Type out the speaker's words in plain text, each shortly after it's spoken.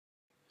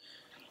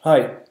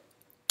Hi.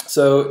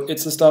 So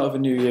it's the start of a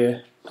new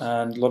year,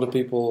 and a lot of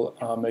people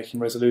are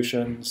making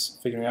resolutions,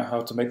 figuring out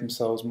how to make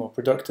themselves more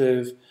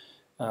productive,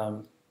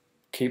 um,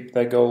 keep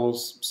their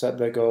goals, set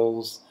their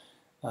goals,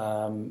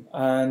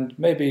 and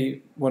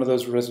maybe one of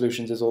those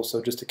resolutions is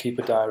also just to keep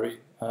a diary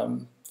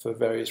for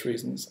various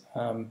reasons.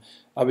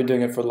 I've been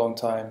doing it for a long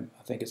time.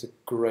 I think it's a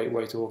great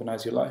way to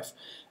organize your life.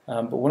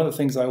 But one of the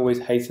things I always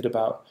hated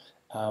about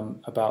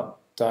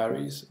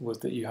diaries was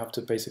that you have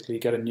to basically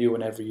get a new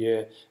one every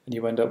year, and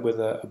you end up with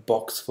a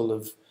box full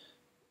of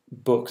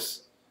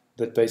books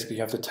that basically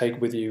you have to take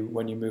with you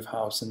when you move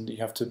house, and you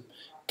have to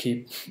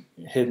keep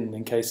hidden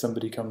in case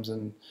somebody comes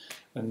and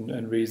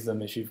reads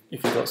them if you've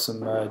got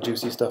some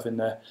juicy stuff in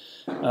there.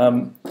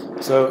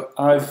 So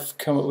I've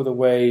come up with a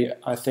way,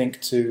 I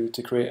think, to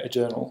create a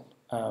journal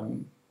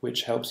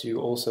which helps you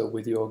also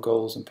with your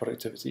goals and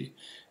productivity,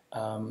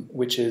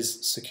 which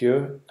is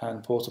secure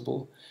and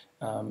portable.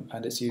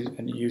 And it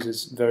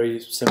uses very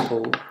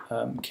simple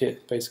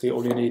kit. Basically,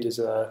 all you need is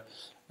an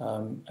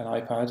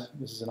iPad.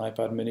 This is an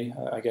iPad mini.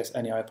 I guess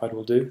any iPad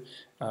will do.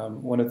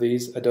 One of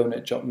these Adobe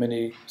Drop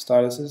Mini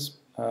styluses,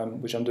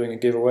 which I'm doing a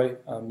giveaway.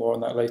 More on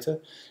that later.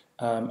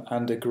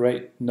 And a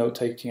great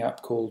note-taking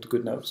app called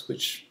Goodnotes,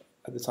 which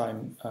at the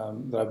time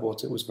that I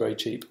bought it was very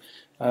cheap.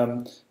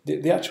 I'm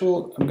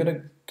going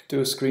to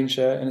do a screen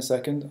share in a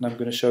second, and I'm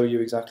going to show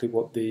you exactly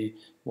what the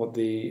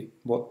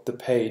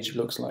page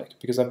looks like,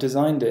 because I've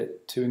designed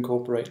it to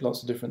incorporate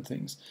lots of different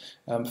things.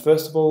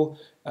 First of all,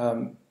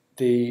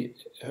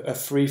 a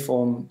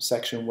free-form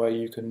section where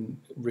you can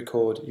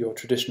record your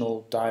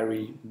traditional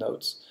diary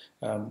notes,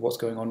 what's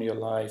going on in your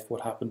life,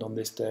 what happened on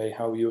this day,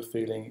 how you were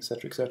feeling,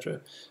 etc.,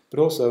 etc. But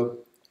also,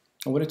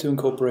 I wanted to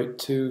incorporate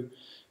two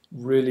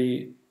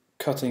really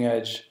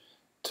cutting-edge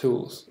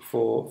tools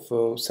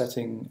for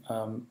setting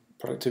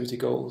productivity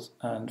goals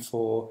and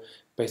for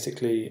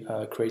basically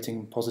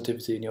creating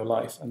positivity in your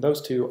life. And those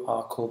two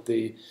are called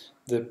the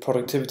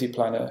Productivity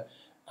Planner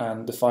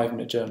and the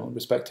 5-Minute Journal,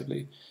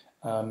 respectively.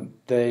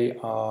 They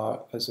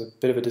are, as a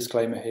bit of a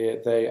disclaimer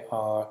here, they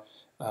are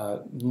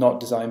not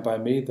designed by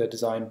me. They're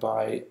designed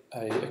by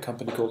a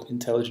company called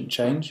Intelligent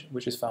Change,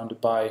 which is founded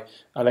by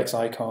Alex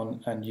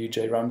Icon and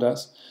UJ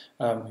Ramdas,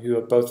 who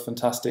are both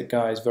fantastic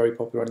guys, very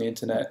popular on the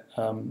internet.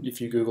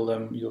 If you Google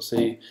them, you'll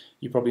see,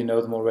 you probably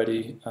know them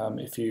already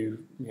if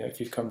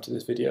you've come to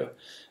this video.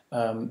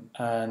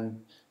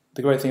 And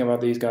the great thing about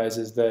these guys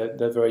is they're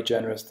very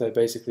generous. They're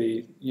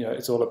basically,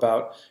 it's all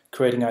about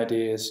creating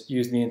ideas,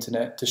 using the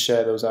internet to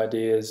share those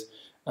ideas,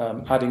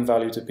 adding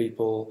value to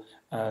people,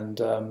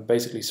 and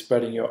basically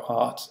spreading your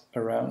art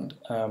around.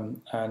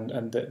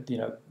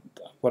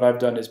 What I've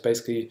done is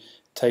basically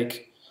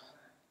take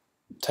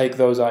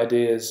those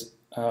ideas,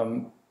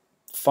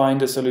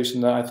 find a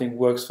solution that I think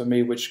works for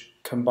me, which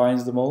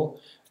combines them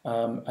all,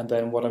 and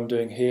then what I'm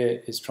doing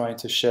here is trying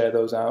to share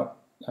those out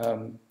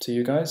to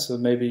you guys. So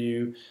maybe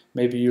you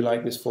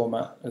like this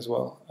format as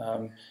well.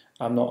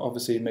 I'm not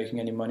obviously making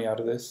any money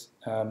out of this.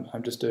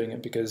 I'm just doing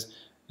it because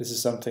this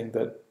is something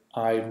that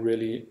I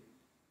really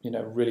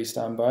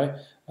stand by.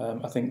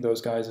 I think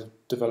those guys have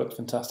developed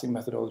fantastic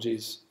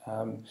methodologies,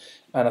 and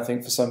I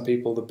think for some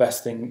people the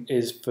best thing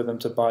is for them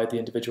to buy the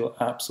individual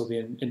apps or the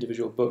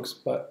individual books.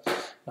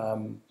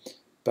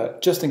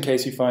 But just in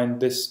case you find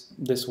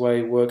this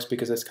way works,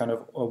 because it's kind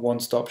of a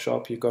one-stop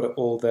shop, you've got it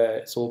all there,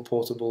 it's all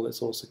portable,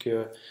 it's all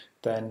secure,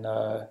 then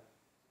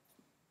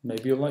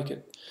maybe you'll like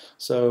it.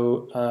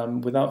 So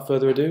without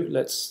further ado,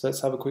 let's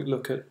have a quick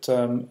look at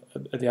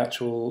the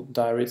actual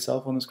diary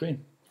itself on the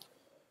screen.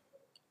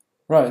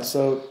 Right,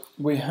 so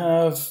we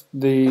have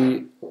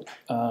the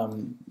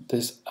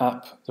this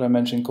app that I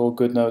mentioned called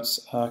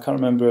Goodnotes. I can't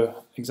remember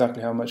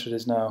exactly how much it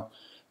is now,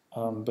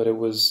 but it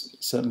was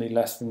certainly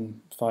less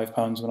than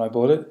 £5 when I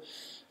bought it.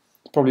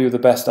 It's probably the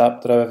best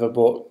app that I've ever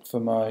bought for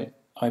my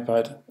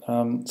iPad.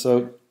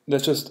 So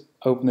let's just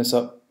open this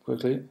up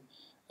quickly,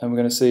 and we're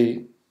going to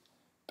see,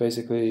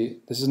 basically,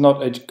 this is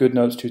not a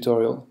Goodnotes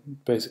tutorial.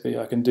 Basically,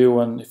 I can do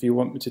one. If you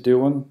want me to do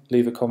one,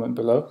 leave a comment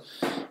below.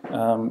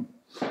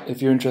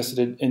 If you're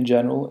interested in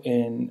general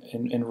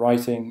in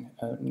writing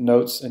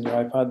notes in your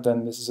iPad,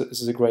 then this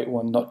is a great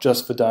one, not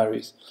just for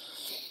diaries.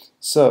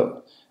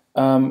 So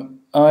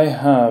I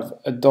have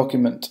a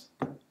document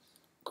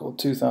called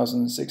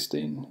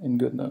 2016 in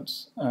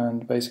Goodnotes,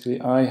 and basically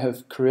I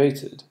have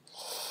created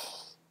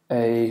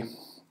a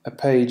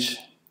page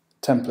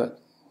template.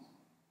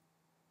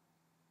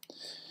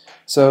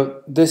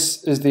 So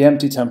this is the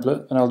empty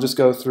template, and I'll just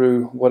go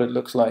through what it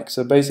looks like.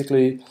 So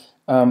basically,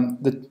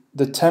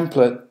 the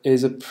template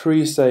is a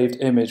pre-saved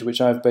image which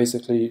I've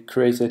basically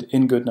created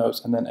in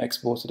Goodnotes and then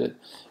exported it.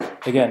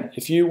 Again,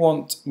 if you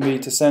want me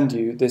to send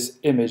you this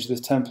image,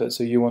 this template,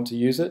 so you want to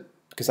use it,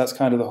 because that's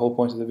kind of the whole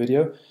point of the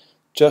video,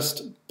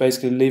 just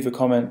basically leave a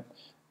comment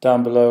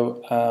down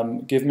below,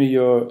 give me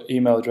your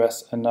email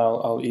address, and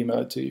I'll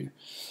email it to you.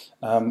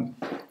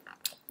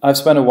 I've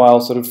spent a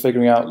while sort of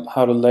figuring out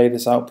how to lay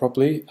this out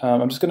properly.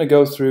 I'm just going to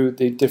go through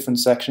the different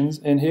sections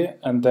in here,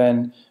 and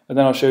then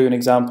I'll show you an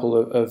example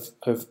of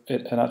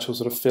an actual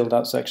sort of filled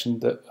out section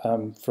that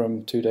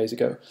from 2 days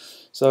ago.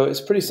 So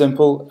it's pretty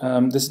simple.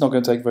 This is not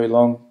going to take very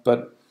long,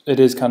 but it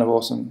is kind of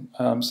awesome.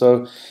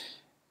 So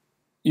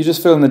you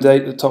just fill in the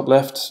date at the top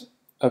left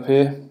up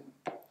here.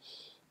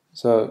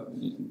 So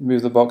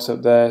move the box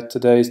up there.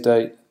 Today's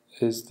date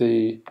is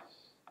the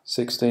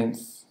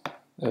 16th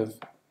of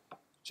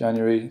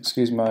January.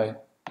 Excuse my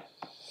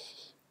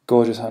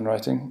gorgeous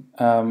handwriting.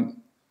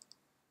 And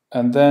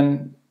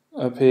then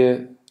up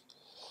here,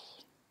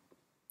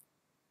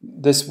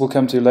 this will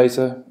come to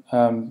later.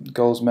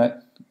 Goals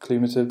met,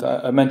 cumulative.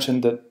 I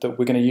mentioned that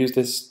we're going to use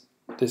this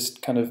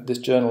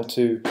journal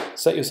to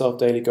set yourself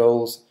daily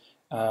goals,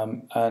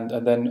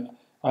 and then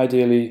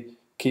ideally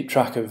keep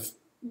track of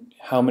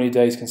how many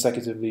days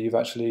consecutively you've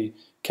actually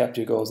kept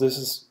your goals. This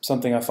is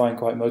something I find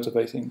quite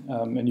motivating,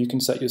 and you can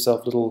set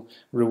yourself little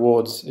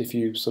rewards if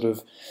you sort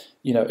of,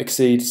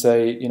 exceed,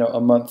 say,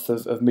 a month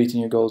of meeting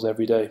your goals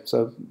every day.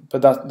 So,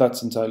 but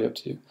that's entirely up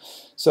to you.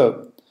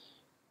 So,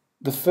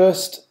 the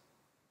first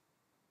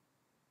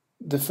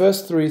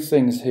 3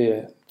 things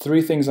here,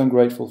 3 things I'm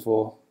grateful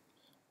for: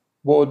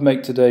 what would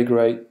make today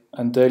great,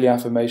 and daily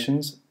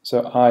affirmations.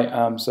 So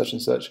I am such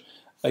and such.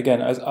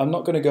 Again, I'm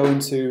not going to go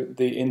into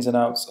the ins and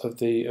outs of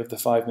the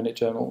 5-minute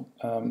journal.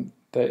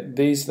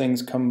 These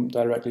things come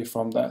directly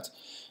from that,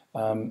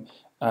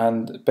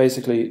 and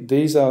basically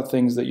these are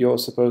things that you're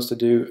supposed to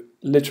do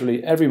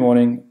literally every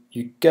morning.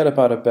 You get up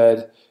out of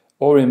bed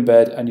or in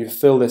bed and you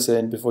fill this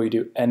in before you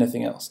do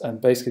anything else. And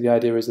basically the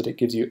idea is that it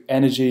gives you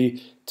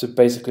energy to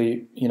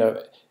basically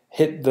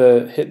hit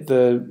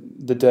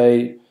the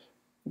day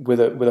with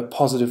a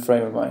positive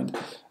frame of mind.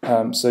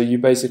 So you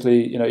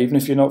basically, even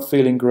if you're not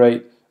feeling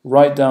great,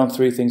 write down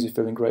 3 things you're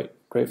feeling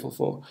grateful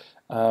for.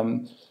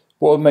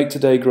 What would make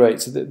today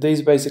great? So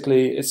these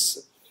basically,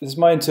 this is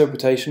my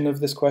interpretation of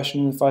this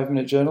question in the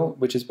 5-minute journal,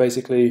 which is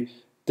basically,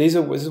 this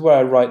is where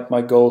I write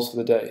my goals for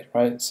the day,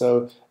 right?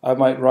 So I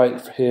might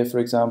write here, for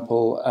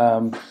example,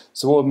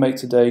 so what would make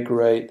today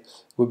great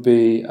would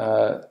be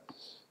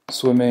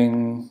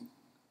swimming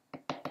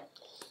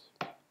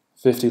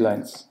 50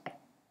 lengths,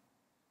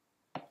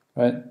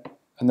 right?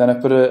 And then I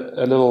put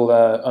a little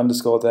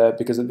underscore there,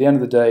 because at the end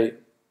of the day,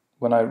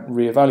 when I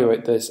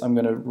reevaluate this, I'm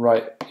going to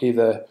write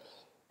either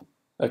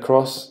a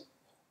cross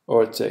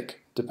or a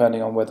tick,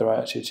 depending on whether I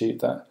actually achieved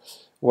that.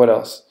 What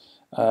else?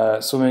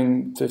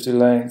 Swimming 50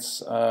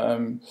 lengths,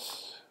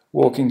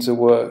 walking to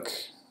work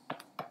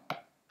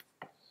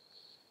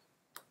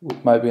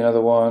might be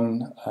another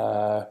one.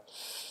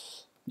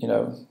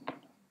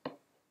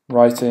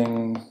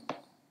 Writing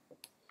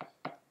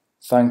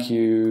thank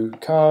you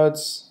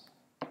cards,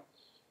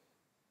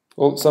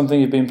 or something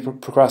you've been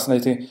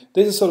procrastinating.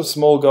 These are sort of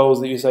small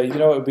goals that you say, it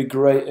would be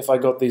great if I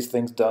got these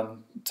things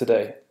done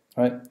today,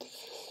 right?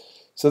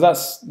 So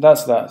that's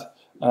that.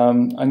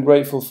 I'm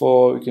grateful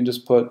for, you can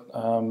just put,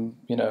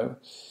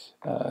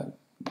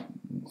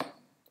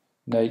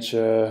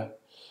 nature,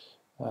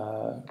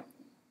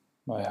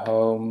 my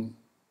home.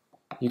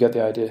 You get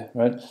the idea,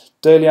 right?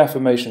 Daily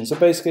affirmation. So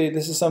basically,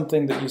 this is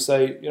something that you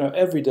say,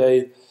 every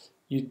day.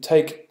 You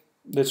take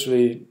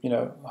literally,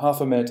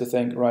 half a minute to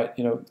think, right,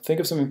 think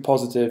of something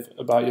positive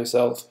about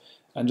yourself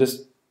and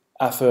just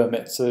affirm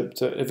it. So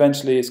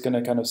eventually it's going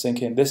to kind of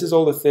sink in. This is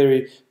all the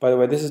theory, by the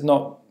way. This is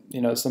not,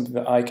 something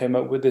that I came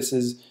up with. This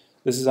is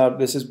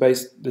directly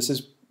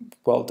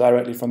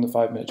from the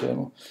 5-minute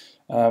journal.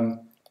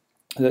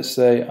 Let's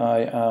say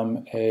I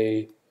am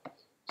a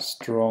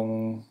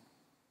strong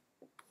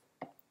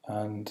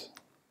and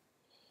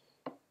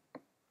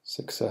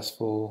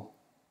successful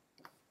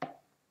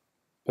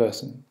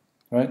person,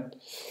 right?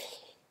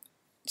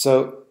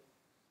 So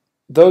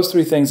those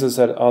 3 things, as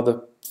I said, are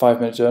the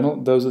 5-minute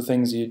journal. Those are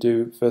things you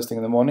do first thing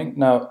in the morning.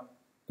 Now,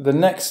 the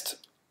next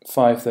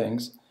 5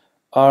 things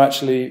are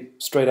actually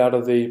straight out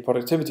of the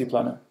productivity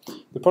planner.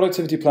 The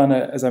productivity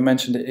planner, as I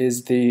mentioned,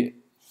 is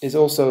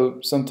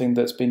also something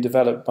that's been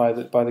developed by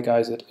the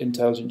guys at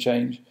Intelligent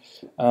Change.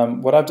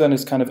 What I've done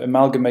is kind of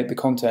amalgamate the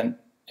content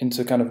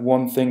into kind of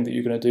one thing that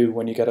you're going to do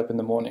when you get up in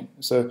the morning.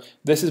 So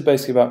this is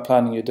basically about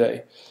planning your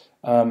day.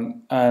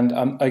 And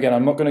again,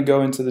 I'm not going to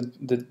go into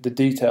the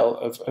detail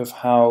of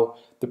how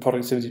the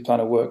productivity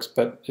planner works,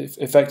 but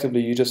effectively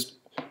you just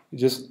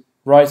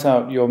write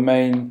out your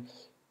main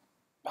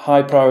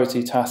high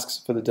priority tasks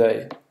for the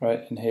day,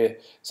 right, in here.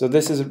 So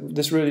this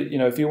really,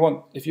 if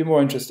you're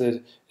more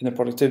interested in the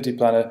productivity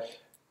planner,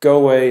 go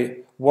away,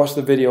 watch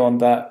the video on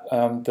that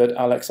that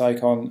Alex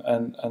Icon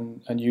and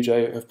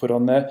UJ have put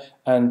on there,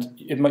 and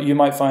you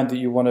might find that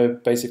you want to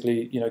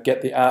basically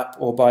get the app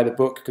or buy the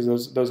book,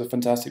 because those are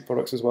fantastic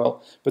products as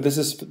well. But this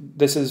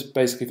is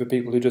basically for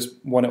people who just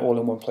want it all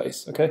in one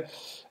place. Okay,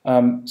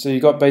 so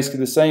you got basically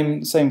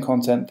the same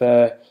content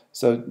there.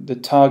 So the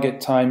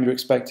target time you're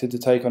expected to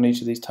take on each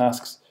of these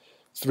tasks: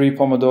 3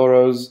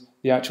 Pomodoros,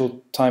 the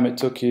actual time it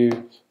took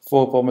you,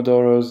 4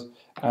 Pomodoros,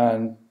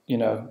 and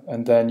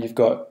and then you've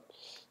got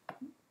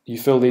you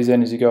fill these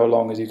in as you go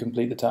along as you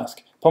complete the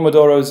task.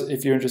 Pomodoros,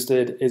 if you're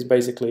interested, is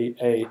basically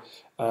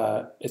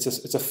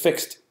it's a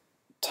fixed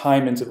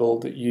time interval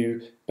that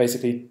you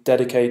basically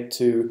dedicate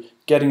to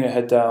getting your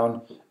head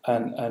down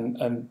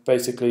and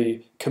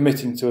basically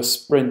committing to a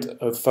sprint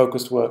of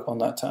focused work on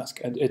that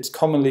task. And it's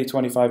commonly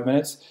 25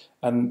 minutes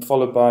and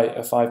followed by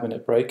a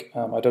 5-minute break.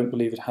 I don't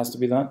believe it has to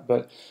be that,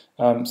 but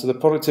so the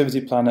productivity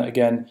planner,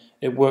 again,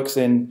 it works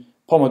in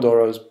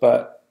Pomodoros,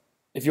 but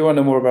if you want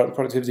to know more about the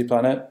productivity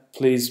planner,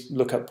 please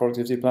look up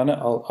productivity planner.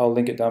 I'll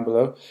link it down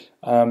below.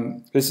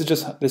 This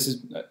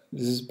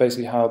is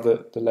basically how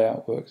the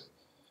layout works.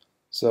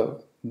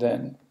 So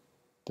then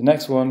the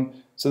next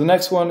one. So the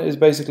next one is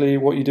basically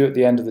what you do at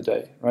the end of the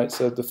day, right?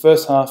 So the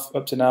first half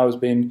up to now has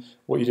been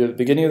what you do at the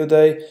beginning of the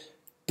day.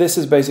 This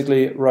is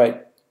basically,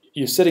 right,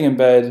 you're sitting in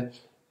bed,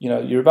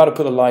 you're about to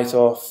put the light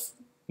off,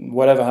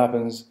 whatever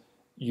happens,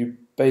 you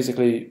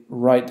basically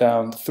write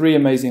down 3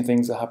 amazing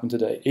things that happened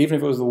today, even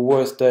if it was the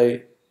worst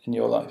day in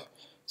your life.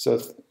 So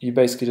you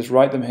basically just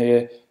write them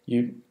here,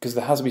 because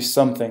there has to be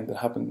something that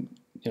happened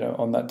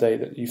on that day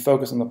that you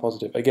focus on the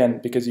positive. Again,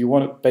 because you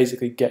want to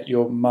basically get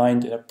your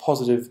mind in a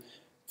positive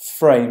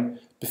frame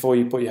before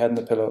you put your head in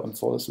the pillow and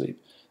fall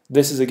asleep.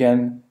 This is,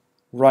 again,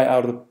 right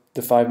out of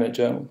the 5-minute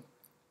journal.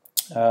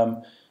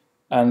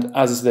 And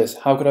as is this,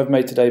 how could I have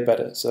made today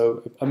better?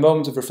 So a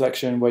moment of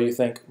reflection where you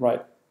think,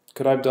 right,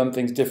 could I have done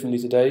things differently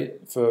today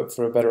for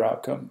a better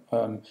outcome?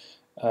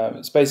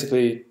 It's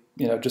basically,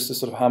 just to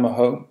sort of hammer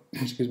home,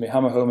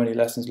 hammer home any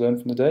lessons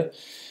learned from the day.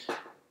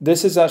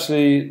 This is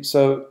actually,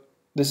 so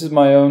this is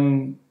my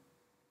own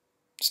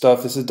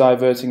stuff. This is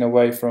diverting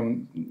away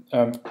from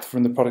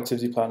the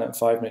productivity planner and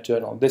 5-minute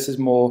journal. This is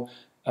more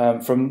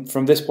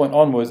from this point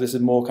onwards. This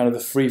is more kind of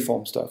the free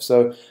form stuff.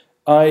 So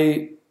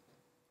I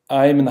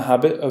am in the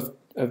habit of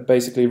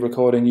basically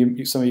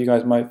recording. Some of you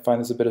guys might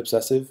find this a bit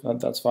obsessive.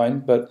 That's fine,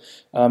 but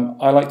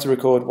I like to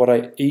record what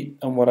I eat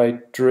and what I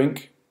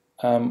drink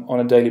on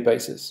a daily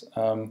basis.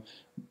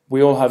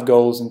 We all have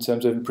goals in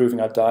terms of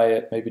improving our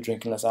diet, maybe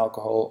drinking less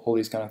alcohol, all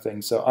these kind of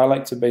things. So I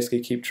like to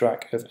basically keep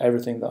track of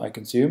everything that I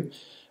consume.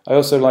 I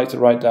also like to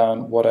write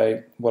down what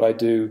I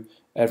do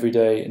every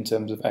day in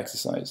terms of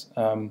exercise.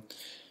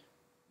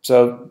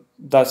 So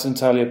that's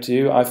entirely up to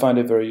you. I find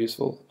it very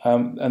useful.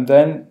 And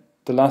then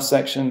the last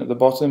section at the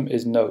bottom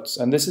is notes,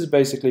 and this is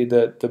basically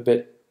the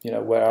bit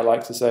where I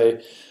like to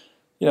say,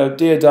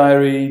 dear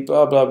diary,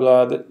 blah blah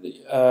blah.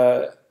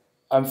 That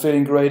I'm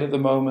feeling great at the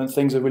moment.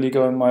 Things are really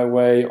going my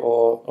way,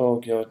 or oh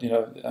god,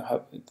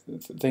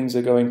 things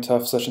are going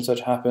tough. Such and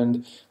such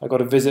happened. I got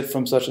a visit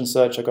from such and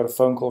such. I got a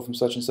phone call from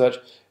such and such.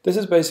 This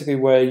is basically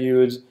where you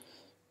would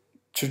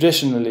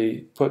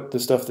traditionally put the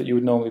stuff that you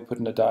would normally put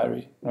in a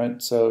diary,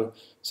 right? So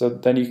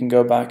then you can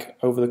go back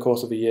over the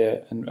course of a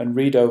year and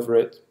read over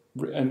it,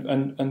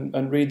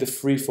 and read the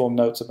free-form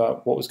notes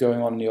about what was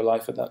going on in your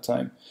life at that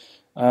time.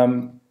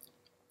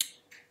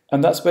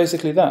 And that's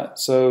basically that.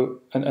 So,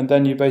 and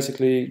then you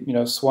basically,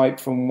 swipe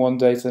from one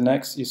day to the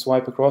next. You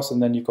swipe across,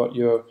 and then you've got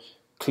your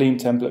clean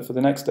template for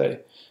the next day.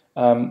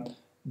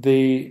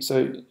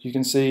 So you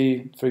can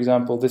see, for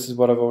example, this is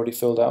what I've already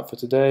filled out for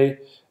today.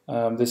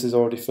 This is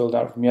already filled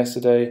out from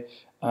yesterday.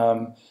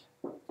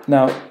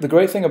 Now, the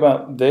great thing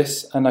about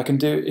this, and I can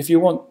do, if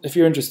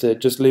you're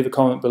interested, just leave a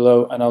comment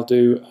below, and I'll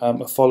do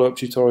a follow-up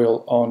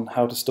tutorial on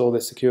how to store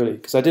this securely.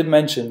 Because I did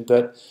mention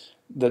that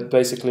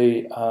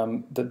basically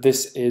that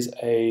this is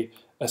a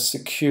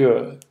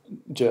secure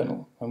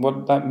journal, and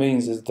what that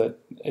means is that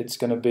it's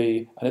going to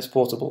be, and it's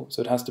portable,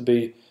 so it has to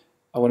be,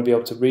 I want to be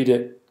able to read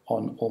it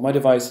on all my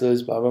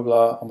devices, blah blah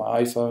blah, on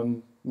my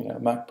iPhone,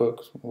 MacBook,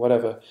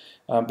 whatever,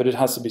 but it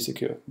has to be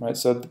secure, right?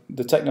 So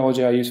the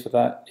technology I use for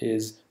that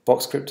is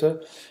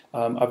Boxcryptor.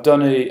 I've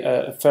done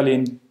a fairly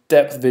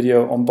in-depth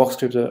video on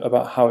Boxcryptor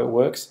about how it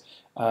works.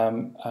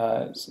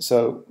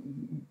 So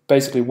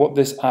basically what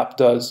this app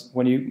does,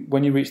 when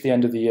you reach the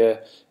end of the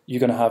year, you're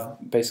going to have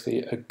basically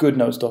a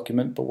Goodnotes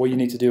document, but what you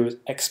need to do is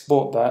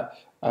export that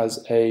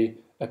as a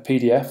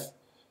PDF,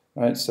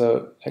 right?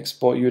 So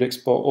you would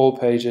export all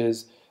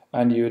pages,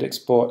 and you would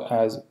export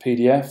as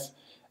PDF.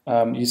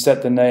 You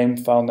set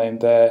the file name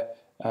there,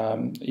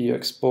 you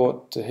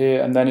export to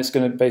here, and then it's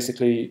going to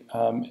basically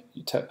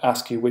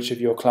ask you which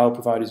of your cloud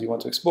providers you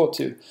want to export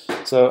to.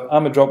 So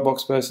I'm a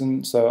Dropbox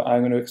person, so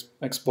I'm going to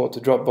export to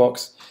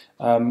Dropbox.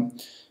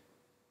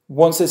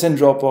 Once it's in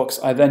Dropbox,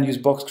 I then use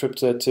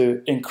Boxcryptor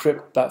to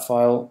encrypt that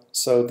file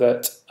so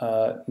that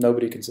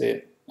nobody can see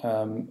it.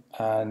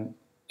 And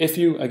if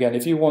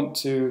you want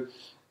to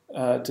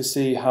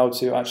see how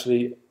to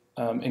actually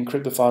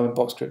encrypt the file in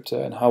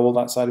Boxcryptor and how all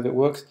that side of it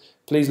works,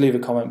 please leave a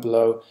comment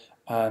below,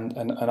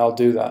 and I'll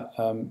do that.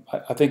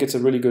 I think it's a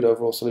really good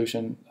overall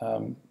solution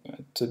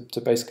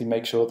to basically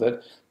make sure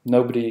that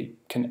nobody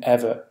can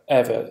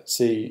ever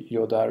see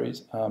your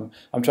diaries.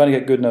 I'm trying to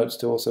get Goodnotes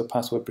to also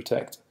password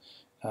protect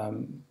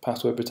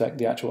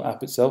the actual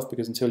app itself,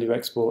 because until you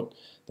export,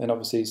 then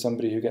obviously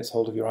somebody who gets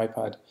hold of your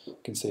iPad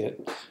can see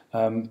it.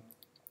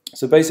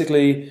 So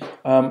basically,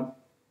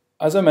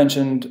 as I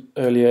mentioned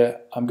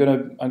earlier, I'm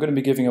going to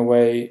be giving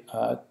away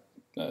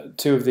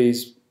 2 of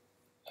these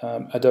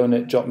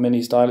Adonit Jot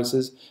Mini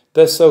styluses.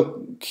 They're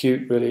so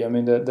cute, really. I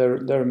mean,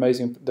 they're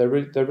amazing. They're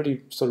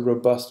really sort of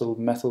robust little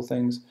metal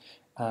things,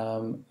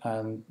 and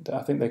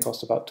I think they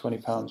cost about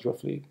 £20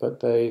 roughly.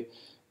 But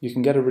you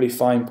can get a really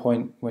fine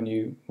point when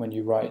you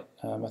write.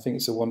 I think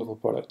it's a wonderful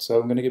product. So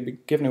I'm going to be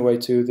giving away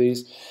 2 of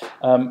these.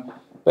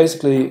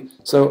 Basically,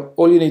 so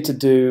all you need to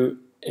do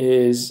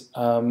is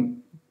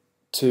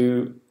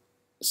to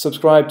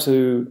subscribe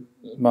to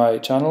my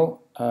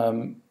channel,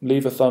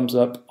 leave a thumbs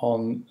up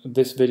on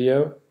this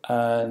video,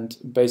 and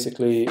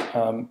basically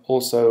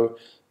also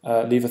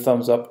leave a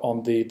thumbs up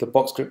on the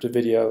Boxcryptor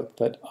video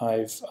that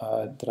I've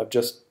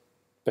just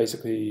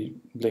basically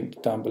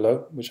linked down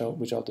below, which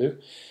I'll do,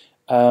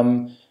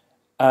 and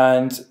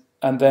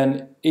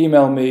then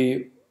email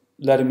me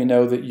letting me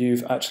know that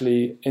you've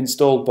actually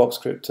installed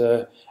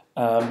Boxcryptor.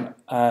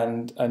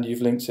 And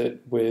you've linked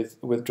it with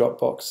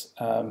Dropbox.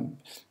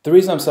 The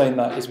reason I'm saying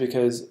that is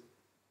because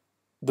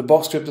the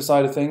Boxcryptor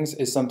side of things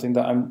is something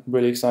that I'm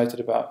really excited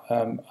about.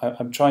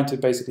 I'm trying to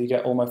basically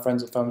get all my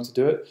friends and family to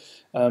do it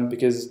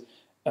because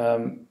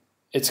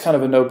it's kind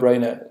of a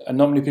no-brainer, and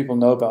not many people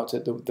know about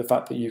it. The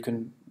fact that you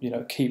can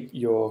keep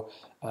your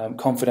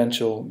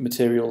confidential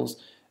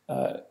materials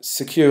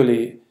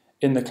securely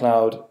in the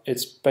cloud.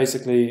 It's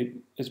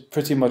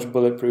pretty much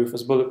bulletproof,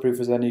 as bulletproof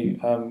as any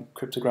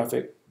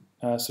cryptographic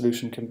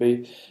solution can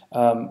be,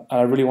 and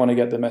I really want to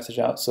get the message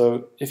out.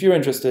 So if you're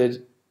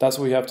interested, that's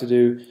what you have to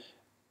do.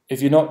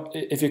 If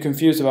you're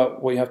confused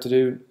about what you have to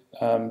do,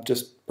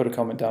 just put a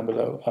comment down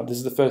below. This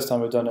is the first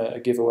time I've done a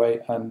giveaway,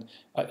 and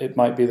it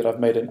might be that I've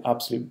made an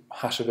absolute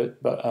hash of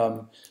it, but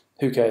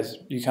who cares?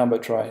 You can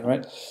but try,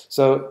 right?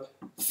 So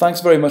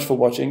thanks very much for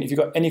watching. If you've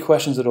got any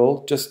questions at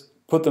all, just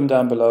put them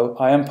down below.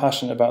 I am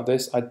passionate about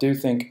this. I do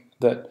think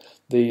that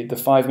the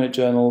 5-minute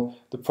journal,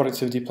 the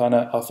productivity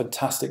planner are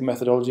fantastic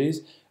methodologies.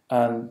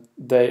 And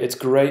it's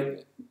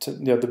great to,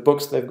 the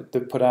books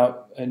they've put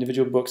out,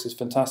 individual books, is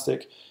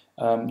fantastic.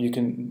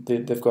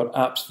 They've got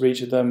apps for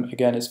each of them.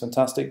 Again, it's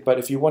fantastic. But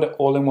if you want it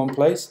all in one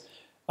place,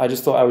 I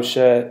just thought I would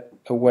share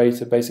a way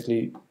to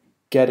basically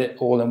get it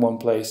all in one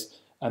place.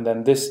 And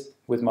then this,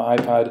 with my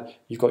iPad,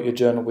 you've got your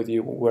journal with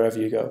you wherever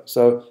you go.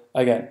 So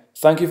again,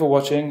 thank you for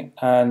watching,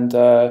 and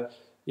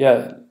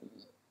yeah,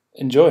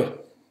 enjoy.